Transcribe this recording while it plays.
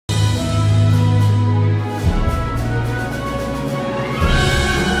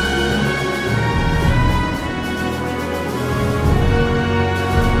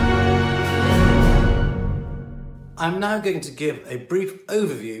I'm now going to give a brief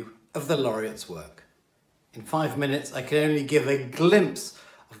overview of the laureates' work. In 5 minutes, I can only give a glimpse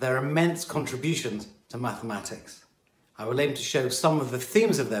of their immense contributions to mathematics. I will aim to show some of the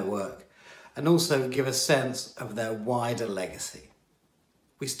themes of their work and also give a sense of their wider legacy.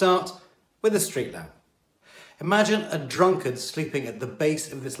 We start with a street lamp. Imagine a drunkard sleeping at the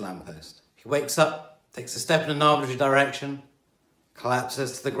base of this lamppost. He wakes up, takes a step in an arbitrary direction,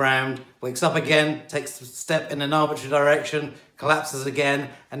 collapses to the ground, wakes up again, takes a step in an arbitrary direction, collapses again,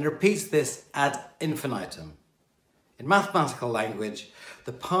 and repeats this ad infinitum. In mathematical language,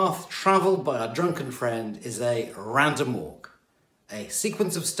 the path travelled by our drunken friend is a random walk, a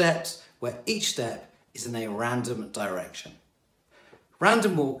sequence of steps where each step is in a random direction.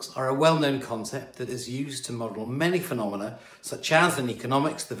 Random walks are a well-known concept that is used to model many phenomena, such as in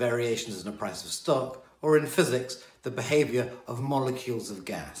economics, the variations in the price of stock, or in physics, the behaviour of molecules of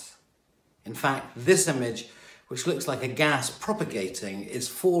gas. In fact, this image, which looks like a gas propagating, is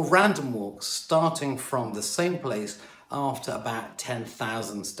 4 random walks starting from the same place after about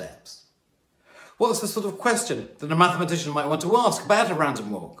 10,000 steps. What's the sort of question that a mathematician might want to ask about a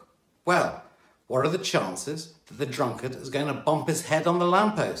random walk? Well, what are the chances that the drunkard is going to bump his head on the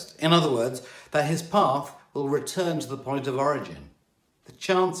lamppost? In other words, that his path will return to the point of origin. The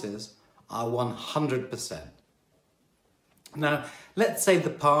chances are 100%. Now, let's say the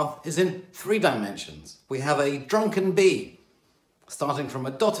path is in 3 dimensions. We have a drunken bee, starting from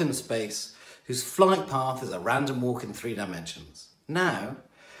a dot in space, whose flight path is a random walk in 3 dimensions. Now,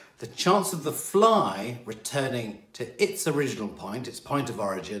 the chance of the fly returning to its original point, its point of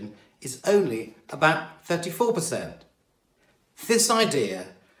origin, is only about 34%. This idea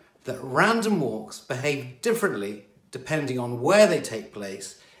that random walks behave differently depending on where they take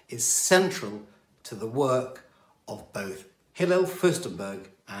place is central to the work of both Hillel Furstenberg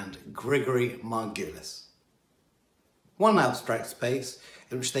and Grigory Margulis. One abstract space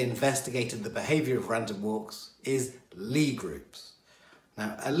in which they investigated the behaviour of random walks is Lie groups.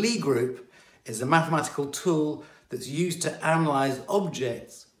 Now, a Lie group is a mathematical tool that's used to analyse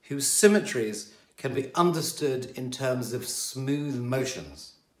objects whose symmetries can be understood in terms of smooth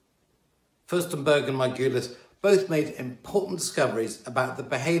motions. Furstenberg and Margulis both made important discoveries about the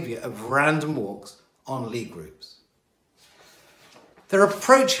behaviour of random walks on Lie groups. Their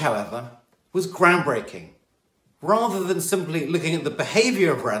approach, however, was groundbreaking. Rather than simply looking at the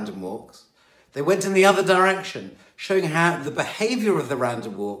behaviour of random walks, they went in the other direction, showing how the behaviour of the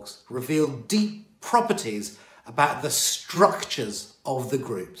random walks revealed deep properties about the structures of the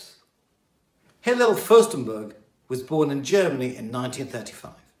groups. Hillel Furstenberg was born in Germany in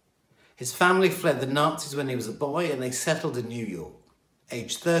 1935. His family fled the Nazis when he was a boy and they settled in New York.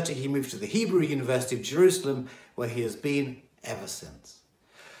 Aged 30, he moved to the Hebrew University of Jerusalem, where he has been ever since.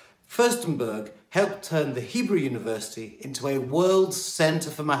 Furstenberg helped turn the Hebrew University into a world centre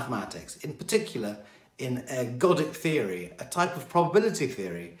for mathematics, in particular in ergodic theory, a type of probability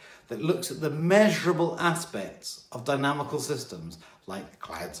theory that looks at the measurable aspects of dynamical systems like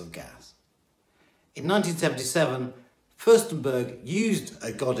clouds of gas. In 1977, Furstenberg used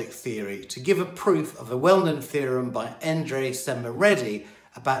ergodic theory to give a proof of a well-known theorem by Endre Semeredi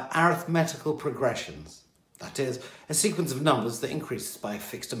about arithmetical progressions. That is, a sequence of numbers that increases by a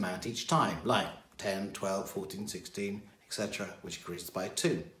fixed amount each time, like 10, 12, 14, 16, etc., which increases by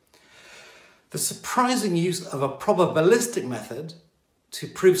 2. The surprising use of a probabilistic method to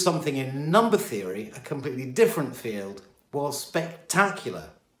prove something in number theory, a completely different field, was spectacular.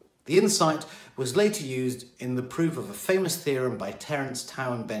 The insight was later used in the proof of a famous theorem by Terence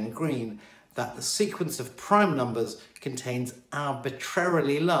Tao and Ben Green that the sequence of prime numbers contains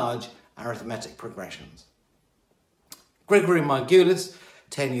arbitrarily large arithmetic progressions. Grigory Margulis,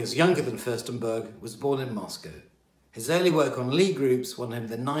 10 years younger than Furstenberg, was born in Moscow. His early work on Lie groups won him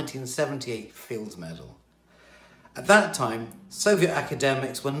the 1978 Fields Medal. At that time, Soviet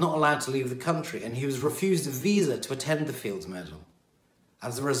academics were not allowed to leave the country and he was refused a visa to attend the Fields Medal.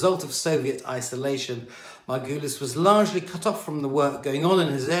 As a result of Soviet isolation, Margulis was largely cut off from the work going on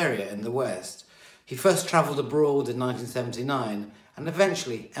in his area in the West. He first travelled abroad in 1979 and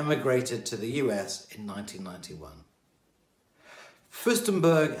eventually emigrated to the US in 1991.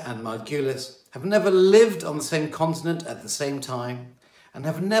 Furstenberg and Margulis have never lived on the same continent at the same time and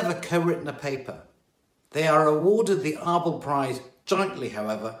have never co-written a paper. They are awarded the Abel Prize jointly,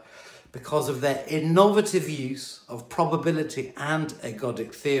 however, because of their innovative use of probability and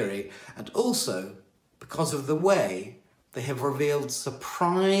ergodic theory, and also because of the way they have revealed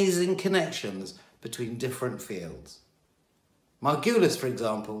surprising connections between different fields. Margulis, for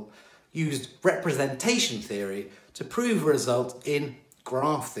example, used representation theory to prove a result in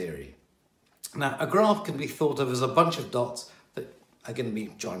graph theory. Now, a graph can be thought of as a bunch of dots that are going to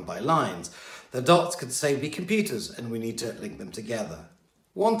be joined by lines. The dots could say be computers, and we need to link them together.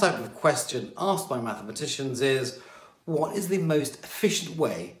 One type of question asked by mathematicians is, what is the most efficient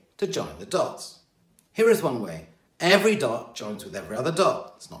way to join the dots? Here is one way. Every dot joins with every other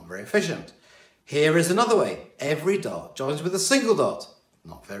dot. It's not very efficient. Here is another way. Every dot joins with a single dot.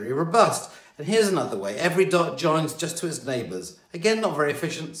 Not very robust. And here's another way. Every dot joins just to its neighbours. Again, not very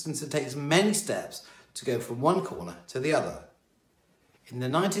efficient since it takes many steps to go from one corner to the other. In the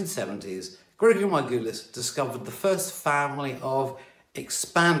 1970s, Furstenberg and Margulis discovered the first family of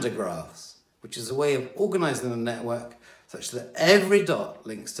expander graphs, which is a way of organising the network such that every dot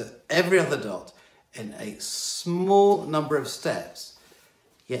links to every other dot in a small number of steps,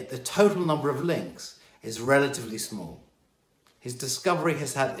 yet the total number of links is relatively small. His discovery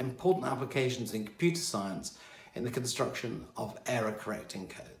has had important applications in computer science in the construction of error-correcting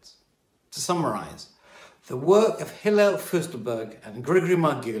codes. To summarise, the work of Hillel Furstenberg and Furstenberg and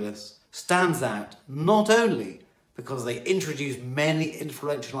Margulis stands out not only because they introduced many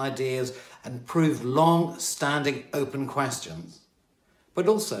influential ideas and proved long-standing open questions, but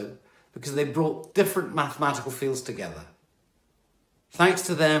also because they brought different mathematical fields together. Thanks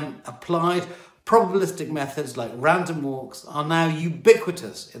to them, applied probabilistic methods like random walks are now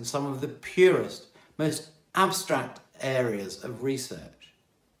ubiquitous in some of the purest, most abstract areas of research.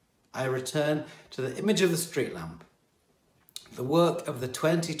 I return to the image of the street lamp. The work of the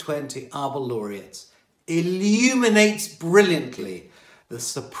 2020 Abel laureates illuminates brilliantly the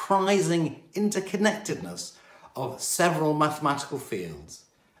surprising interconnectedness of several mathematical fields,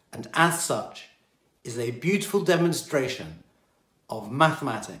 and as such is a beautiful demonstration of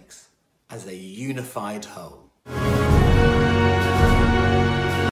mathematics as a unified whole.